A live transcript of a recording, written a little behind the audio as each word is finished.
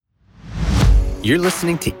You're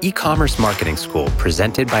listening to E-Commerce Marketing School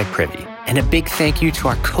presented by Privy. And a big thank you to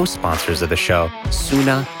our co-sponsors of the show,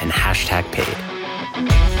 Suna and #Paid.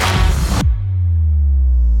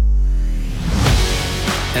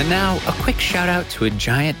 And now, a quick shout out to a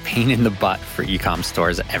giant pain in the butt for e-com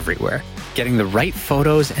stores everywhere, getting the right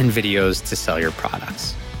photos and videos to sell your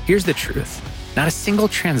products. Here's the truth. Not a single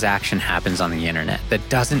transaction happens on the internet that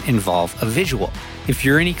doesn't involve a visual. If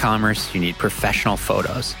you're in e-commerce, you need professional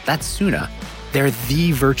photos. That's Suna. They're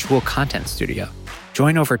the virtual content studio.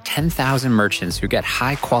 Join over 10,000 merchants who get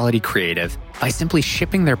high-quality creative by simply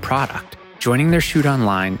shipping their product, joining their shoot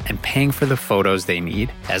online, and paying for the photos they need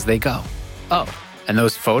as they go. Oh, and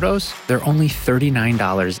those photos, they're only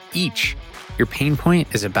 $39 each. Your pain point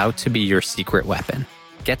is about to be your secret weapon.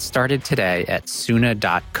 Get started today at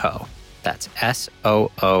Suna.co. That's SOONA.co.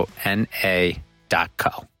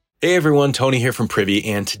 Hey everyone, Tony here from Privy,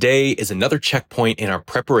 and today is another checkpoint in our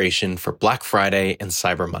preparation for Black Friday and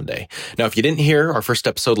Cyber Monday. Now, if you didn't hear our first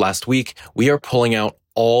episode last week, we are pulling out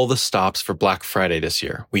all the stops for Black Friday this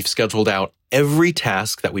year. We've scheduled out every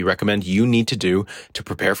task that we recommend you need to do to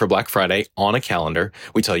prepare for Black Friday on a calendar.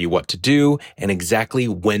 We tell you what to do and exactly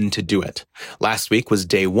when to do it. Last week was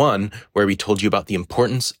day one, where we told you about the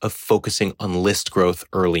importance of focusing on list growth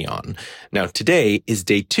early on. Now, today is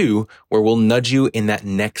day two, where we'll nudge you in that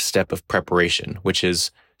next step of preparation, which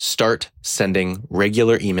is start sending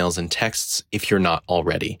regular emails and texts if you're not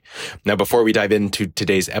already. Now, before we dive into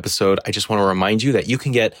today's episode, I just want to remind you that you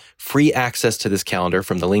can get free access to this calendar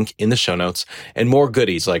from the link in the show notes and more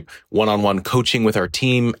goodies like one-on-one coaching with our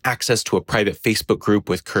team, access to a private Facebook group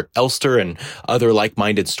with Kurt Elster and other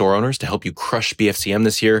like-minded store owners to help you crush BFCM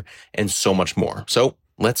this year, and so much more. So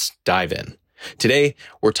let's dive in. Today,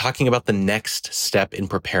 we're talking about the next step in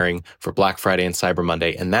preparing for Black Friday and Cyber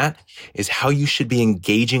Monday, and that is how you should be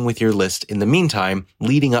engaging with your list in the meantime,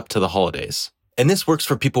 leading up to the holidays. And this works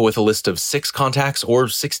for people with a list of 6 contacts or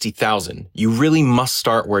 60,000. You really must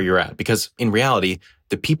start where you're at, because in reality,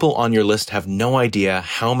 the people on your list have no idea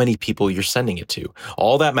how many people you're sending it to.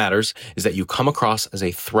 All that matters is that you come across as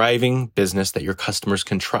a thriving business that your customers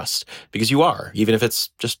can trust, because you are, even if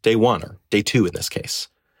it's just day one or day two in this case.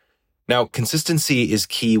 Now, consistency is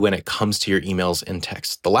key when it comes to your emails and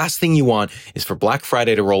texts. The last thing you want is for Black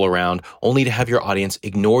Friday to roll around only to have your audience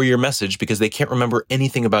ignore your message because they can't remember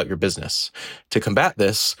anything about your business. To combat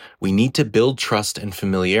this, we need to build trust and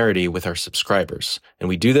familiarity with our subscribers. And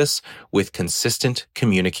we do this with consistent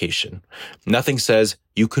communication. Nothing says,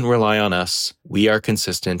 "You can rely on us, we are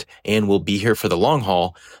consistent, and we'll be here for the long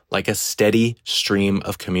haul," like a steady stream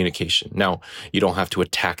of communication. Now, you don't have to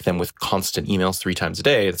attack them with constant emails 3 times a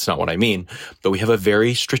day. That's not what I mean. But we have a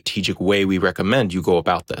very strategic way we recommend you go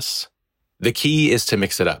about this. The key is to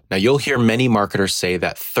mix it up. Now, you'll hear many marketers say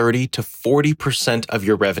that 30 to 40% of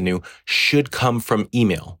your revenue should come from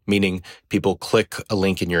email, meaning people click a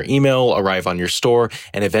link in your email, arrive on your store,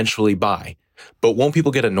 and eventually buy. But won't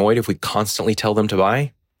people get annoyed if we constantly tell them to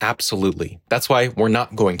buy? Absolutely. That's why we're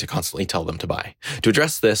not going to constantly tell them to buy. To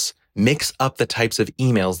address this, mix up the types of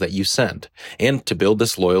emails that you send. And to build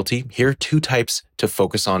this loyalty, here are 2 types to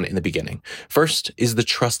focus on in the beginning. First is the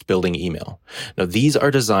trust building email. Now, these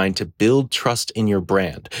are designed to build trust in your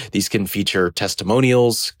brand. These can feature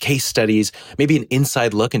testimonials, case studies, maybe an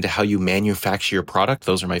inside look into how you manufacture your product.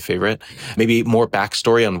 Those are my favorite. Maybe more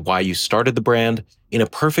backstory on why you started the brand. In a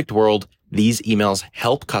perfect world, these emails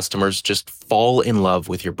help customers just fall in love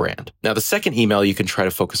with your brand. Now, the second email you can try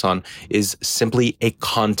to focus on is simply a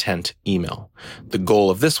content email. The goal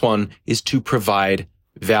of this one is to provide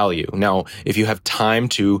value. Now, if you have time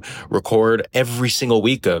to record every single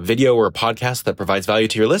week a video or a podcast that provides value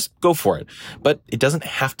to your list, go for it. But it doesn't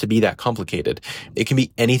have to be that complicated. It can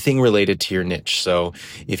be anything related to your niche. So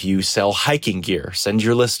if you sell hiking gear, send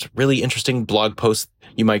your list really interesting blog posts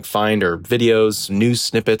you might find, or videos, news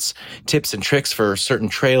snippets, tips and tricks for certain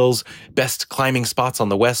trails, best climbing spots on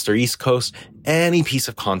the West or East Coast, any piece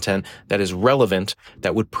of content that is relevant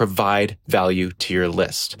that would provide value to your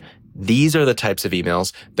list. These are the types of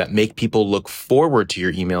emails that make people look forward to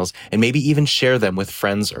your emails and maybe even share them with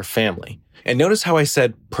friends or family. And notice how I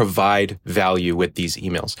said provide value with these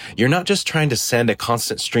emails. You're not just trying to send a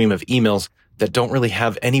constant stream of emails that don't really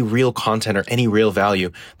have any real content or any real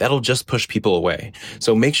value. That'll just push people away.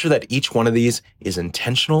 So make sure that each one of these is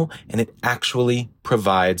intentional and it actually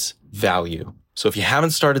provides value. So if you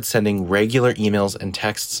haven't started sending regular emails and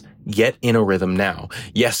texts, get in a rhythm now.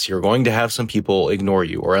 Yes, you're going to have some people ignore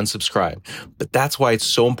you or unsubscribe, but that's why it's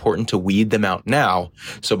so important to weed them out now.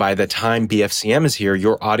 So by the time BFCM is here,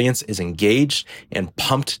 your audience is engaged and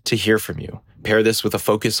pumped to hear from you. Pair this with a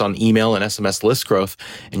focus on email and SMS list growth,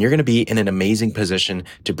 and you're going to be in an amazing position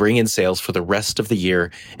to bring in sales for the rest of the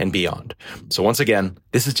year and beyond. So once again,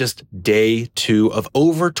 this is just day 2 of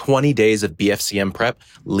over 20 days of BFCM prep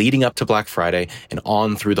leading up to Black Friday and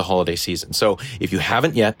on through the holiday season. So if you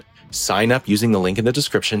haven't yet, sign up using the link in the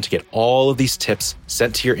description to get all of these tips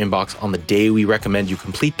sent to your inbox on the day we recommend you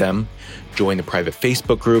complete them. Join the private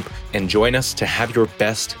Facebook group and join us to have your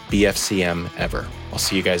best BFCM ever. I'll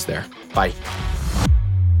see you guys there. Bye.